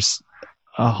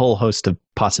a whole host of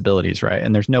possibilities, right?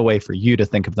 And there's no way for you to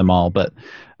think of them all, but,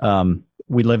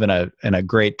 we live in a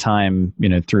great time,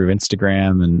 through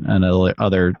Instagram and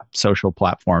other social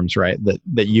platforms, right?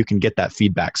 That you can get that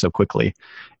feedback so quickly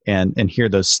and hear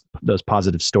those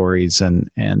positive stories and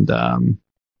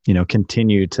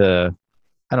continue to,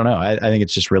 I don't know. I think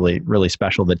it's just really, really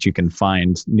special that you can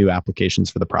find new applications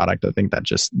for the product. I think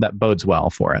that bodes well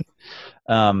for it.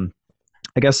 I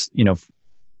guess,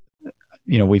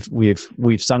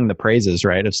 we've sung the praises,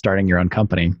 right, of starting your own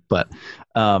company, but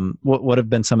what have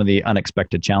been some of the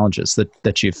unexpected challenges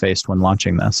that you've faced when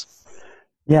launching this?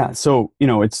 Yeah. So,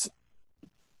 it's,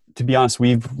 to be honest,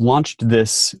 we've launched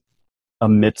this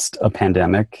amidst a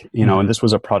pandemic, and this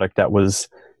was a product that was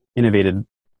innovated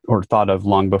or thought of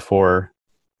long before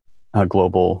a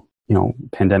global,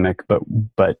 pandemic, but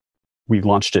we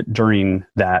launched it during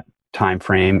that time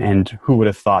frame, and who would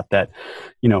have thought that,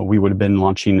 we would have been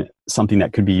launching something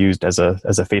that could be used as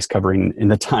a face covering in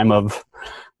the time of,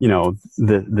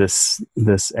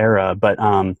 this era. But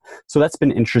so that's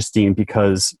been interesting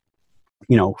because,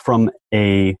 from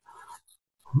a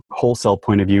wholesale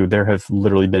point of view, there have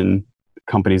literally been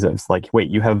companies that's like, wait,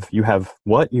 you have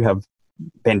what? You have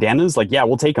bandanas? Like, yeah,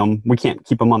 we'll take them. We can't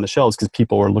keep them on the shelves because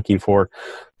people are looking for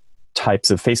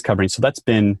types of face coverings. So that's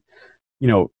been,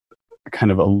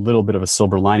 kind of a little bit of a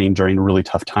silver lining during really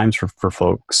tough times for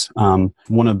folks.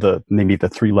 One of maybe the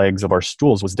three legs of our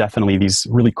stools was definitely these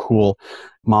really cool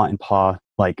ma and pa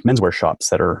like menswear shops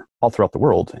that are all throughout the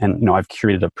world. And, I've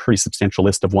curated a pretty substantial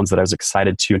list of ones that I was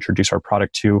excited to introduce our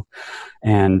product to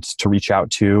and to reach out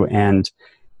to. And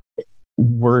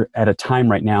we're at a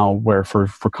time right now where for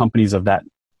companies of that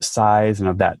size and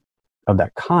of that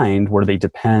kind, where they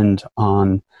depend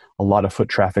on a lot of foot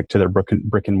traffic to their brick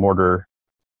and mortar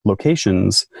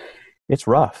locations, it's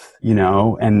rough,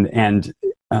 and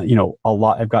a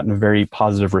lot, I've gotten a very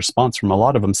positive response from a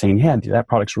lot of them saying, yeah, that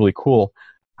product's really cool.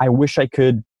 I wish I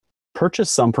could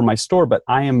purchase some for my store, but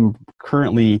I am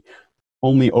currently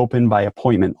only open by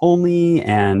appointment only,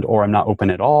 or I'm not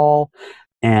open at all.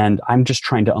 And I'm just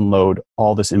trying to unload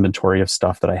all this inventory of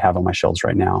stuff that I have on my shelves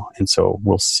right now. And so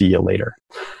we'll see you later.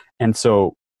 And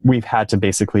so we've had to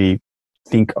basically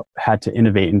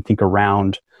innovate and think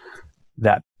around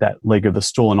that leg of the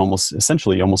stool and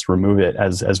almost remove it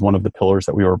as one of the pillars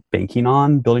that we were banking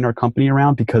on building our company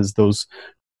around, because those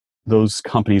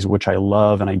companies, which I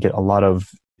love and I get a lot of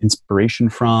inspiration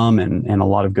from and a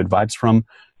lot of good vibes from,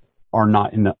 are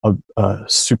not in a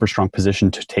super strong position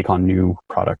to take on new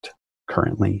product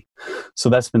currently. So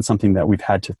that's been something that we've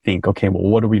had to think, okay, well,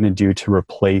 what are we going to do to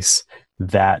replace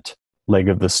that leg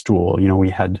of the stool?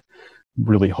 We had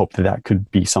really hoped that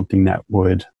could be something that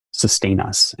would sustain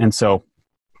us. And so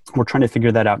we're trying to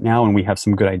figure that out now, and we have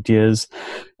some good ideas.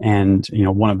 And,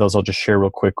 one of those I'll just share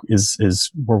real quick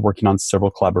is we're working on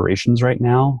several collaborations right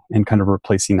now and kind of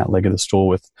replacing that leg of the stool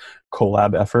with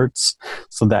collab efforts.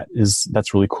 So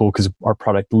that's really cool because our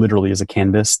product literally is a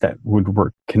canvas that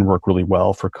can work really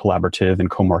well for collaborative and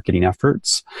co-marketing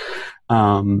efforts.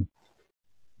 But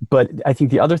I think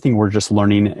the other thing we're just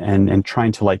learning and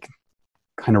trying to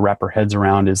kind of wrap our heads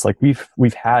around is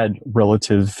we've had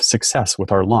relative success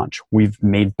with our launch. We've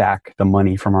made back the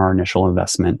money from our initial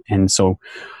investment. And so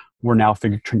we're now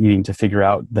needing to figure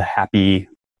out the happy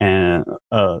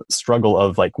struggle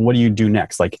of what do you do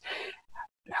next?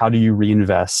 How do you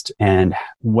reinvest, and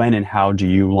when and how do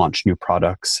you launch new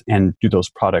products? And do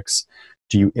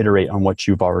you iterate on what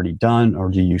you've already done, or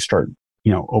do you start,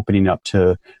 opening up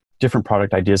to different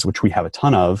product ideas, which we have a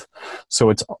ton of. So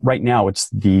it's right now it's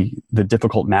the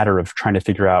difficult matter of trying to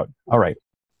figure out, all right,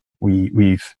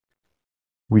 we've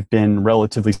been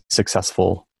relatively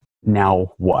successful.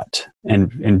 Now what?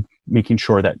 And making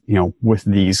sure that, with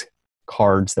these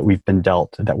cards that we've been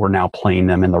dealt, that we're now playing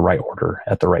them in the right order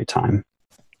at the right time.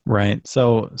 Right.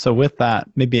 So with that,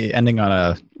 maybe ending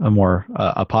on a more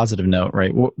a positive note,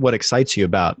 right? What excites you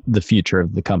about the future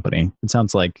of the company? It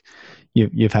sounds like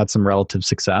you've had some relative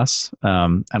success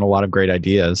and a lot of great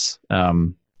ideas. I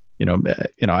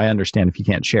understand if you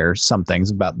can't share some things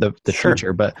about the Sure.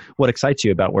 future, but what excites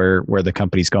you about where the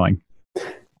company's going?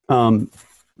 The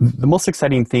most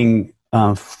exciting thing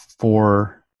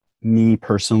for me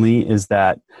personally is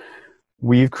that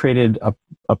we've created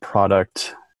a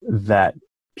product that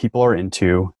people are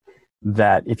into,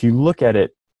 that if you look at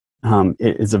it,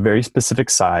 it is a very specific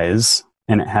size,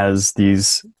 and it has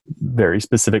these very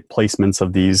specific placements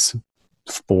of these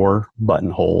 4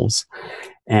 buttonholes.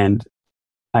 And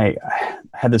I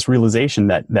had this realization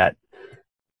that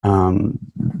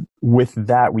with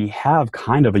that, we have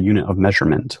kind of a unit of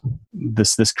measurement.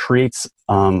 This creates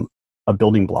a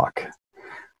building block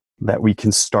that we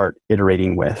can start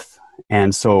iterating with.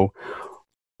 And so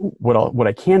what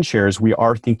I can share is we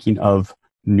are thinking of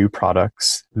new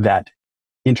products that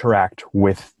interact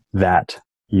with that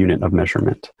unit of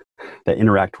measurement, that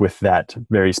interact with that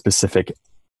very specific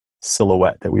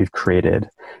silhouette that we've created,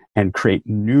 and create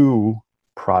new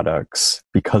products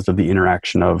because of the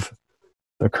interaction of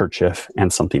the kerchief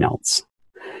and something else.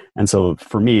 And so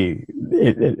for me,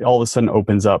 it all of a sudden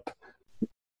opens up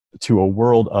to a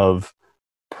world of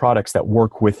products that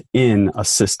work within a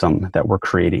system that we're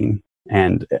creating.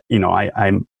 And, I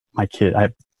have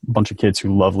a bunch of kids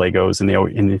who love Legos,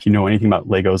 and if you know anything about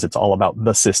Legos, it's all about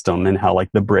the system and how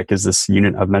the brick is this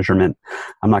unit of measurement.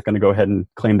 I'm not going to go ahead and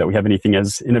claim that we have anything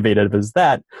as innovative as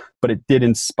that, but it did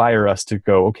inspire us to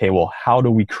go, okay, well, how do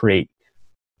we create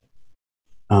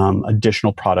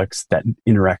additional products that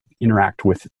interact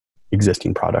with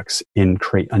existing products and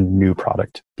create a new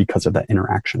product because of that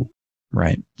interaction.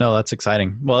 Right. No, that's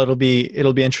exciting. Well, it'll be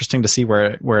interesting to see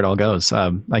where it all goes.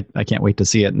 I can't wait to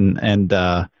see it. And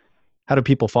how do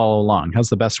people follow along? How's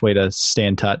the best way to stay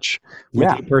in touch with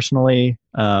you personally,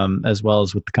 as well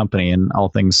as with the company and all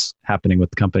things happening with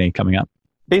the company coming up?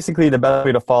 Basically, the best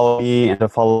way to follow me and to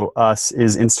follow us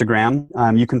is Instagram.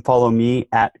 You can follow me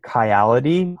at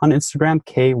Kyality on Instagram,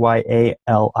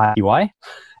 Kyality.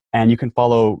 And you can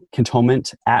follow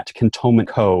Cantonment at Cantonment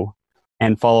Co.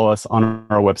 and follow us on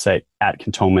our website at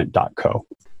cantonment.co.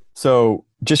 So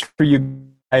just for you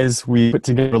guys, we put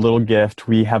together a little gift.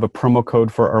 We have a promo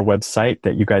code for our website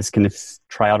that you guys can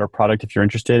try out our product if you're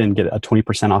interested and get a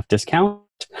 20% off discount.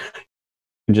 You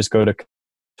can just go to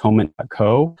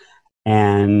cantonment.co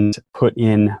and put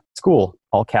in school,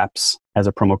 all caps, as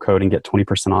a promo code and get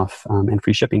 20% off and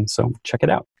free shipping. So check it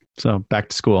out. So back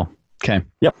to school. Okay.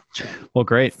 Yep. Well,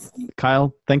 great.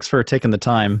 Kyle, thanks for taking the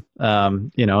time,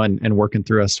 and working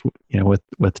through us,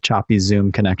 with choppy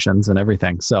Zoom connections and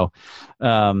everything. So,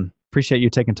 appreciate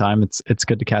you taking time. It's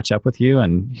good to catch up with you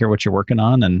and hear what you're working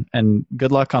on, and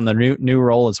good luck on the new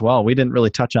role as well. We didn't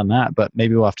really touch on that, but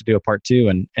maybe we'll have to do a part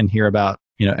 2 and hear about,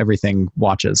 everything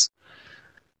watches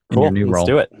in your new role.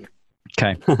 Let's do it.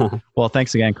 Okay. Well,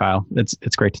 thanks again, Kyle.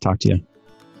 It's great to talk to you.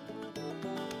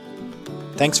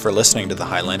 Thanks for listening to the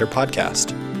Highlander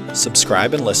Podcast.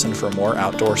 Subscribe and listen for more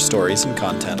outdoor stories and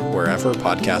content wherever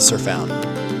podcasts are found,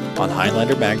 on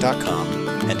HighlanderMag.com,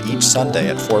 and each Sunday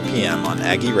at 4 p.m. on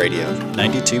Aggie Radio,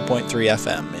 92.3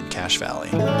 FM in Cache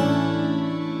Valley.